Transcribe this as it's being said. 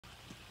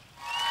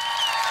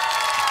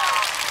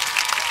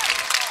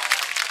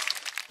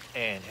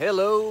And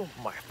hello,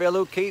 my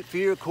fellow Cape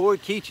Fear Koi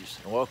Keeches,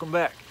 and welcome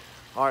back.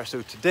 All right,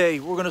 so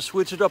today we're gonna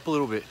switch it up a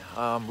little bit.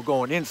 We're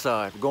going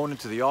inside, we're going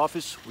into the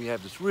office. We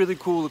have this really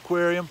cool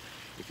aquarium.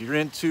 If you're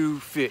into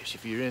fish,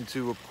 if you're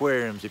into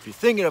aquariums, if you're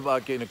thinking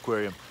about getting an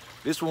aquarium,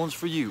 this one's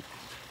for you.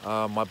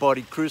 My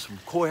buddy Chris from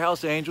Koi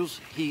House Angels,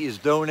 he is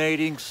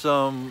donating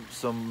some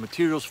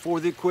materials for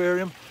the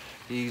aquarium.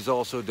 He's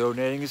also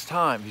donating his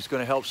time. He's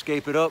gonna help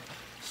scape it up.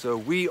 So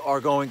we are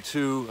going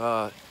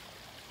to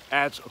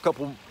add a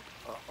couple,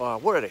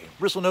 what are they?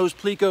 Bristlenose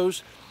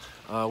Plecos.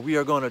 We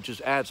are gonna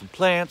just add some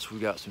plants. We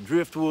got some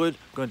driftwood.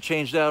 Gonna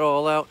change that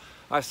all out.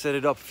 I set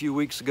it up a few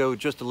weeks ago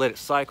just to let it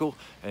cycle,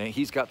 and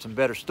he's got some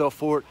better stuff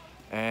for it.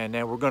 And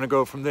then we're gonna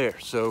go from there.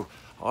 So,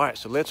 all right,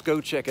 so let's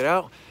go check it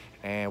out,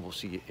 and we'll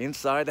see you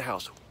inside the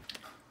house.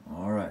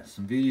 All right,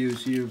 some videos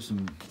here of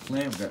some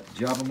plants. We got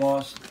Java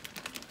Moss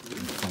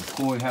from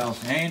Koi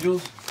House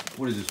Angels.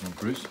 What is this one,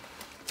 Chris?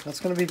 That's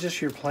going to be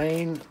just your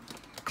plain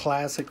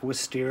classic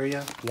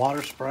wisteria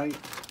water sprite.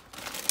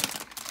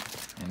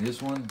 And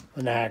this one?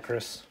 An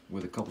acris.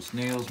 With a couple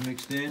snails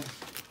mixed in.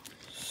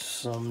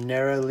 Some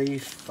narrow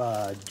leaf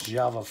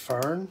Java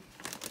fern.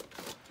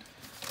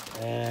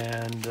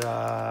 And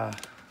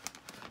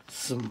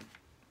some,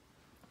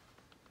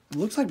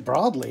 looks like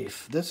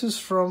broadleaf. This is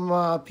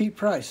from Pete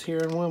Price here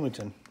in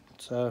Wilmington.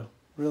 So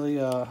really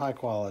high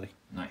quality.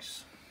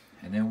 Nice.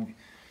 And then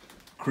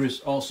Chris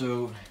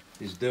also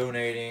is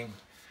donating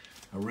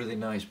a really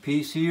nice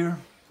piece here.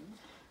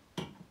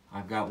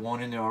 I've got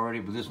one in there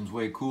already, but this one's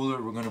way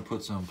cooler. We're gonna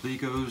put some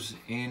Plecos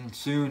in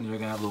soon. They're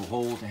gonna have a little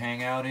hole to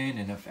hang out in,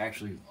 and if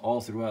actually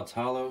all throughout it's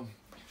hollow.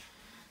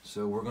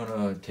 So we're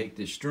gonna take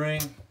this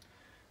string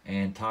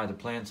and tie the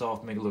plants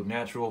off, make it look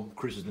natural.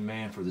 Chris is the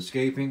man for the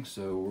scaping,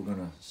 so we're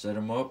gonna set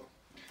them up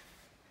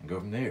and go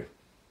from there.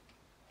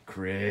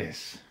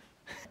 Chris.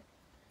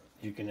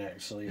 You can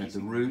actually got the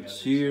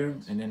roots here,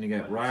 and then you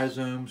got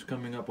rhizomes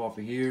coming up off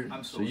of here.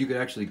 So you could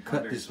actually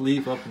cut this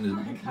leaf up into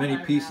many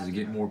pieces to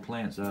get more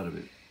plants out of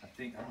it.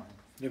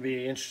 It'll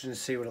be interesting to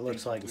see what it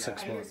looks like in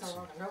 6 months.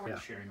 Yeah.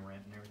 Sharing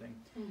rent and everything.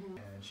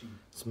 And she,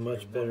 it's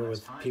much better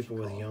with people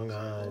with young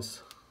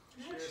eyes.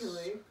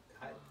 Actually,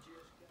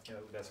 you know,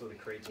 that's what the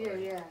crates are.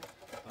 yeah.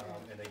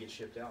 And they get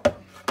shipped out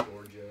from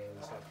Georgia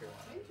and South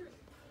Carolina.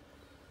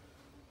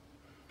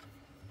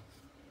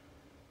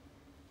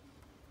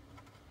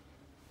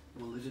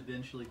 Will it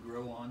eventually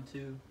grow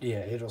onto? Yeah,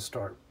 it'll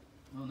start.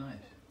 Oh, nice.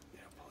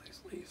 Yeah, pull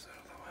these leaves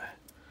out of the way.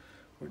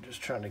 We're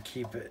just trying to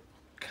keep it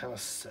kind of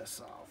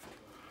sessile.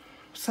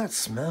 What's that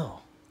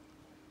smell?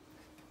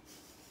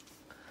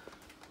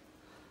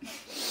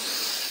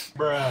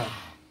 Bruh.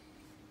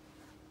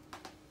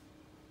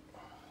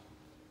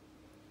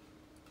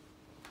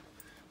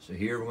 So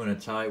here we're going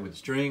to tie it with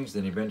strings,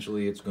 then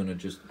eventually it's going to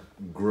just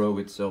grow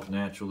itself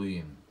naturally,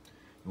 and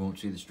you won't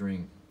see the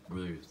string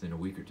really within a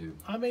week or two.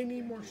 I may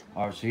need more.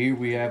 All right, so here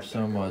we have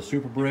some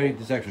super braid.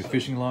 This is actually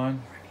fishing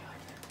line,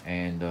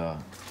 and we're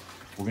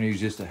going to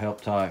use this to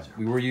help tie.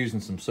 We were using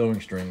some sewing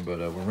string, but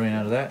we're running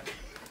out of that.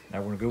 Now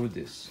we're going to go with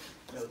this.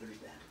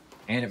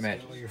 And it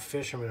matches. Well, your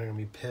fishermen are going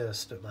to be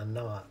pissed at my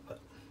knot,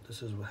 but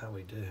this is how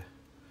we do.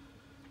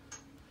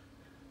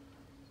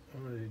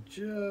 I'm going to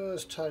do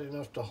just tight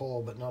enough to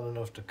hold, but not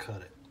enough to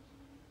cut it.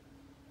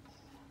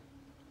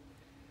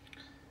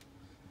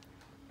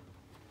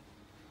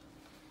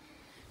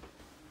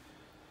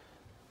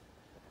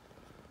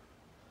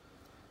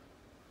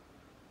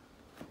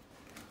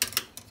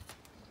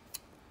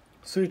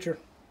 Suture.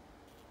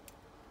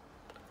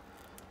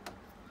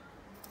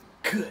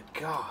 Good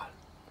God.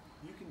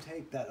 You can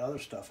take that other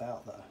stuff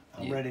out though.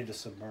 I'm ready to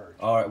submerge.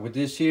 All right, with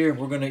this here,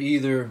 we're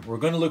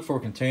gonna look for a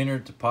container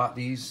to pot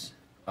these.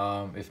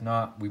 If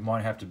not, we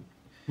might have to.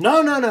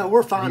 No,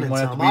 we're finding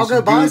some. I'll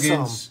go buy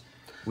some.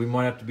 We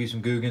might have to be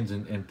some googans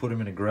and put them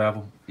in a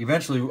gravel.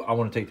 Eventually, I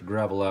want to take the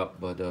gravel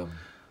out, but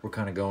we're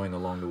kind of going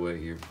along the way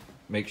here.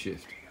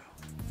 Makeshift.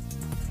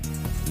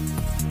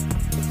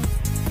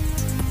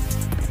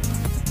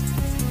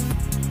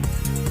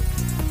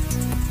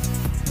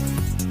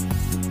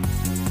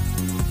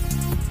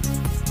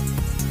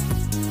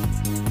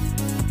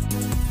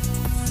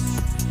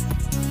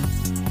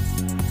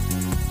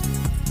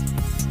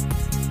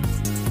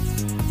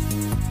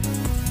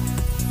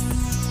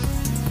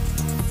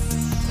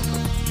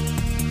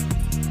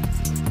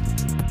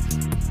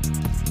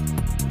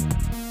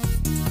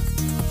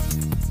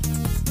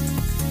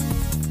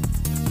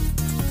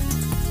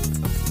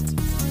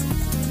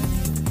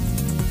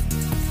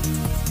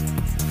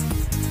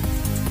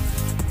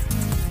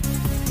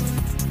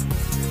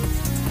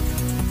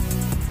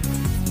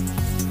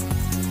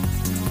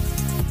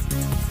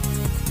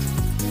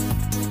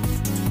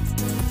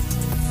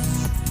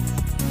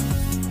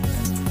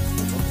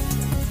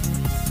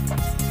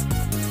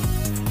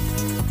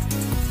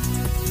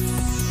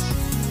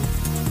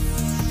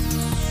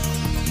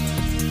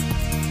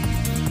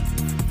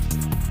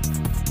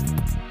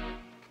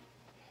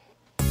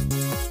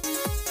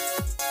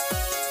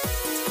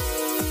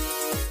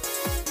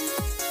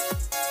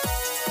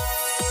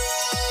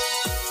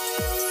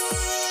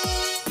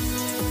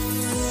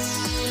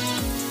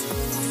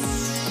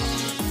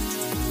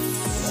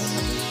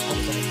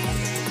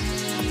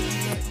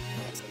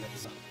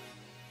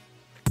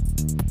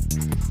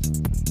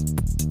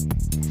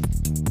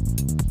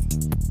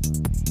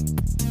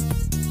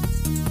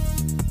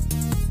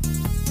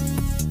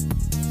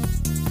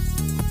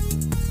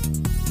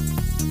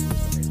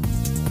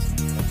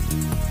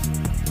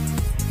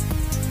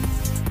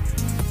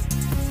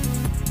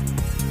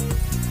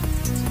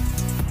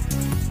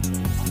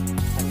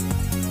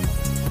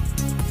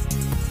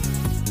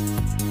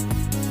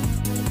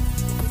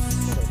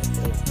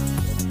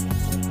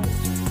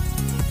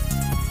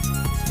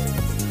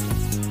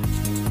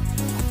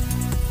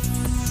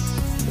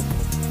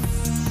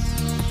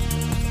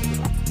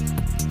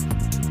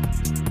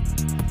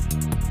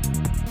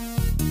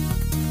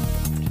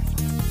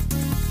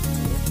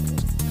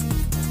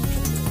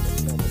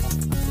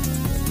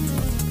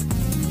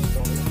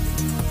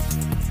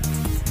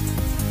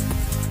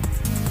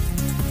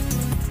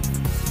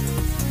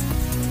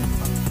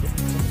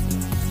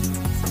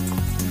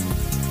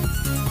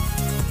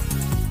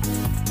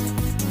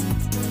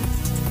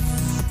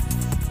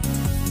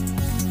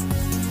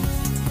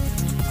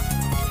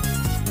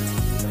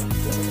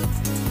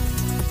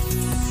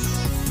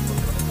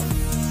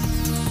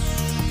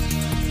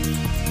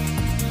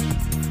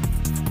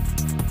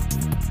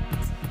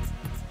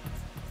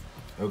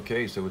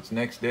 Okay, so it's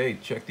next day.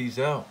 Check these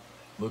out.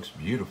 Looks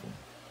beautiful.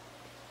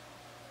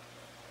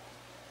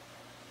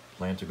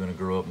 Plants are gonna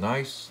grow up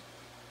nice.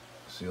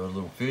 See our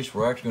little fish.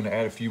 We're actually gonna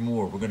add a few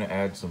more. We're gonna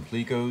add some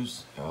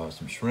plecos,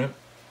 some shrimp,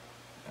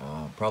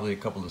 probably a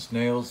couple of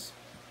snails.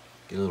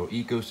 Get a little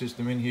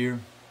ecosystem in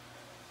here.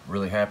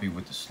 Really happy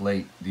with the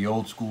SLATE, the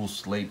old school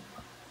SLATE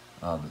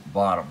at the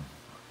bottom.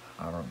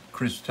 I don't know,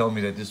 Chris told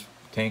me that this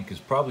tank is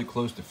probably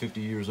close to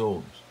 50 years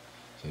old.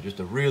 So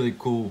just a really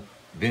cool,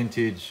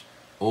 vintage,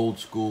 old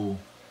school.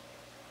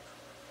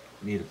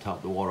 Need to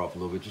top the water off a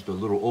little bit. Just a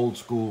little old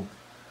school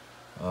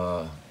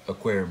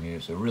aquarium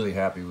here. So really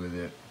happy with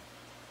it.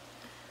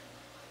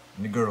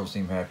 And the girls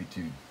seem happy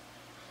too.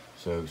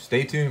 So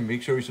stay tuned.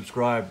 Make sure you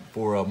subscribe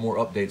for more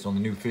updates on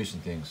the new fish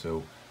and things.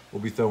 So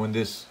we'll be throwing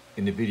this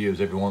in the videos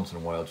every once in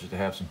a while just to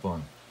have some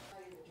fun.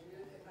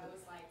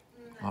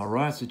 All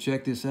right, so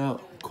check this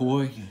out.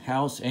 Koi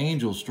House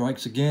Angel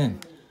strikes again.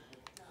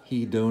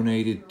 He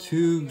donated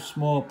 2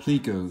 small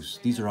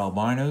plecos. These are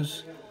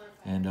albinos,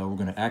 and we're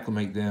gonna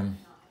acclimate them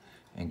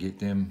and get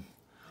them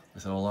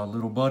with all our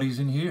little buddies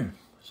in here.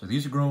 So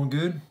these are growing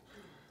good.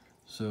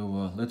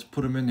 So let's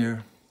put them in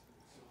there.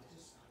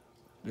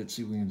 Let's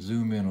see if we can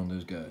zoom in on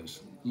those guys.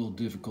 A little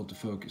difficult to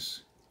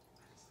focus.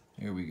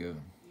 There we go.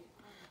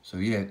 So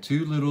yeah,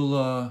 two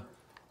little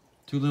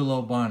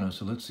albinos.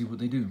 So let's see what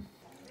they do.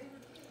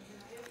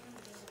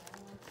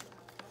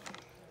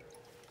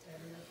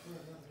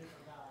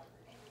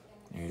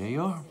 There they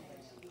are.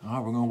 All right,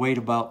 we're gonna wait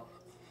about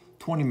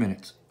 20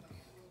 minutes.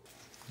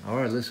 All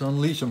right, let's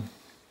unleash them.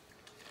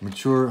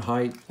 Mature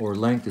height or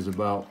length is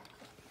about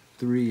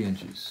 3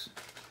 inches.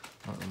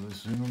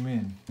 Let's zoom them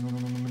in.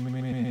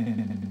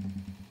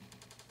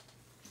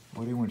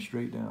 Well, they went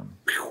straight down.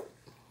 All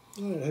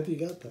right, I hope you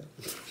got that.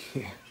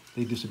 Yeah,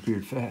 they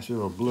disappeared fast.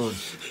 They're all blurry.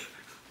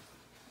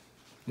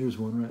 There's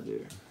one right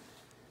there.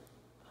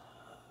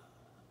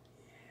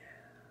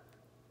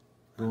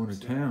 Going to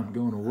town,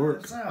 going to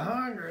work. I'm so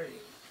hungry.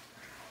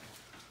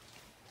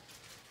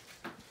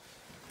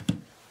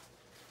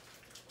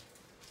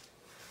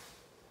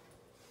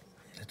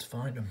 Let's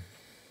find them.